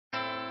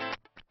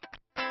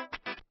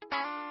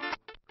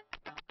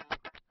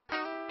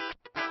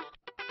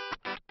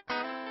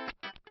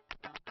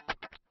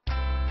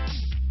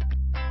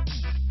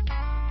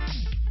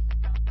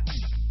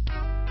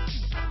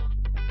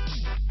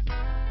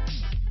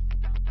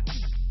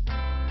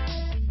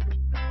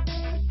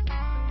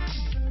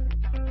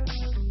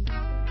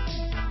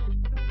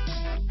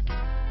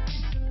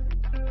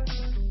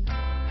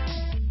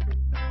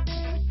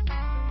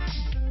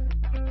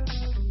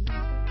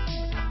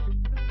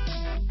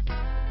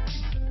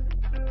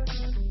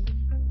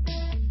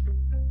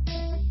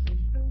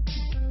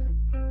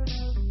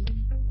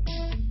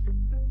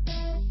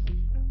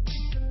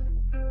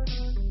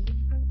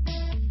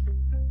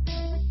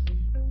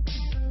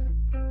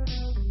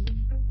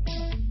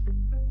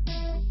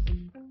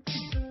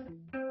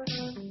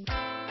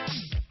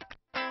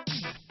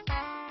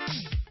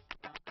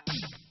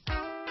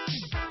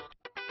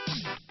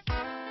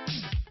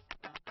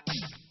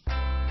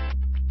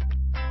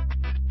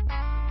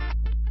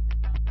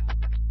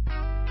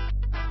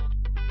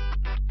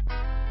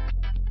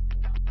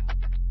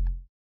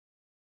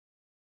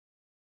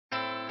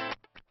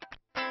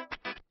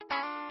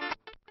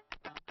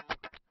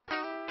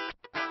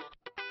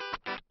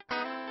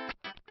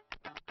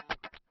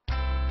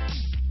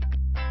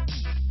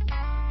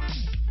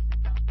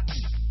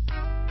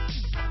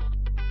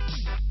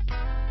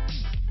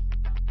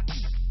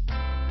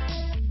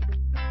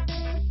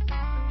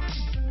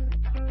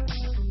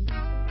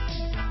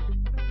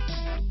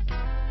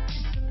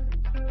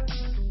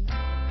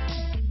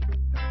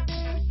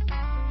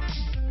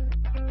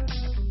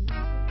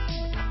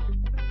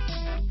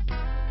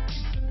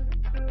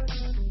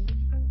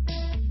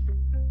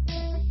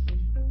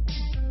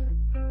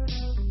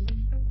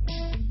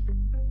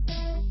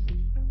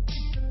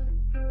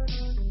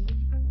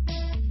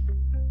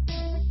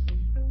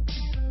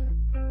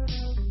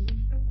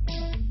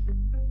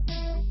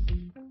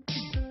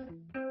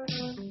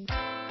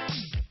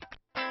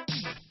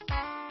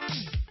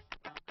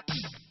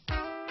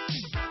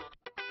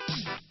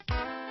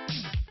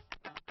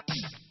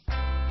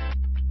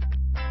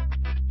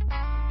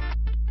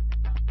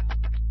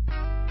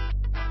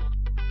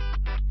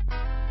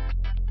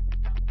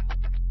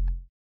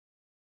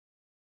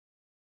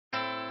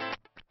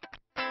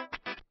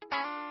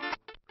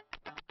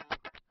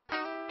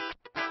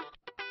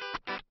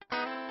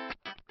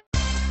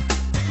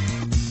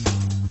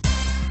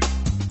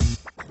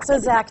So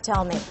Zach,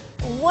 tell me,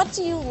 what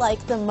do you like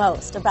the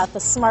most about the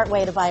smart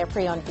way to buy a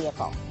pre-owned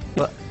vehicle?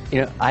 Well,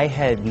 I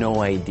had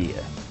no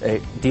idea a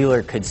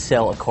dealer could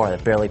sell a car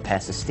that barely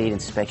passed the state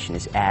inspection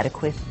as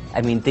adequate.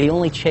 I mean, they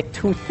only check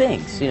two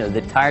things.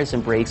 The tires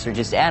and brakes are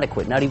just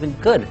adequate, not even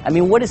good. I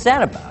mean, what is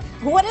that about?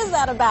 What is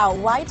that about?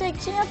 Why take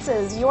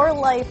chances? Your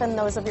life and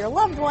those of your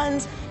loved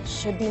ones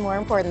should be more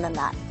important than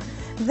that.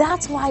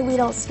 That's why we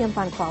don't skimp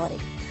on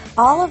quality.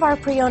 All of our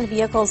pre-owned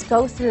vehicles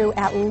go through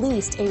at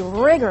least a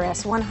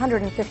rigorous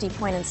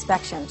 150-point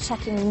inspection,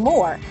 checking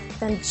more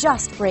than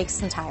just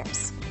brakes and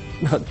tires.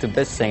 The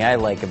best thing I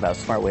like about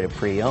Smart Way to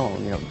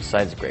Pre-Own,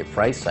 besides the great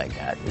price I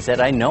got, is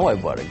that I know I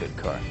bought a good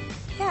car.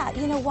 Yeah,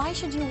 why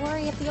should you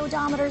worry if the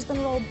odometer's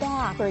been rolled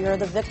back, or you're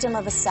the victim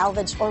of a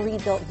salvaged or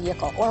rebuilt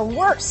vehicle, or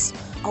worse,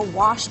 a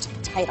washed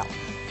title?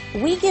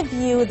 We give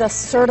you the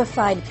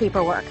certified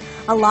paperwork,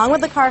 along with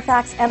the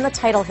Carfax and the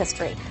title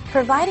history,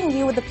 providing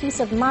you with the peace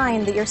of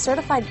mind that your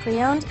certified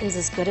pre-owned is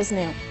as good as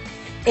new.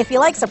 If you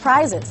like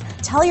surprises,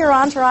 tell your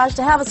entourage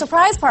to have a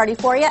surprise party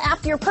for you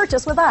after your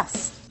purchase with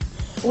us.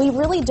 We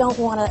really don't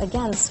want to,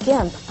 again,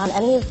 skimp on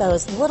any of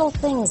those little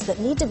things that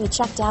need to be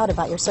checked out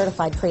about your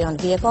certified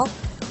pre-owned vehicle.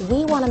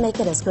 We want to make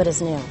it as good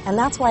as new, and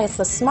that's why it's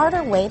the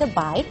smarter way to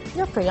buy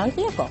your pre-owned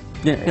vehicle.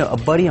 A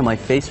buddy on my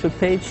Facebook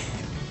page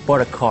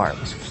bought a car. It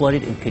was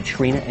flooded in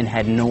Katrina and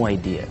had no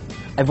idea.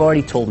 I've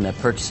already told him that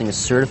purchasing a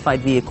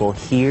certified vehicle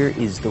here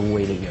is the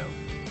way to go.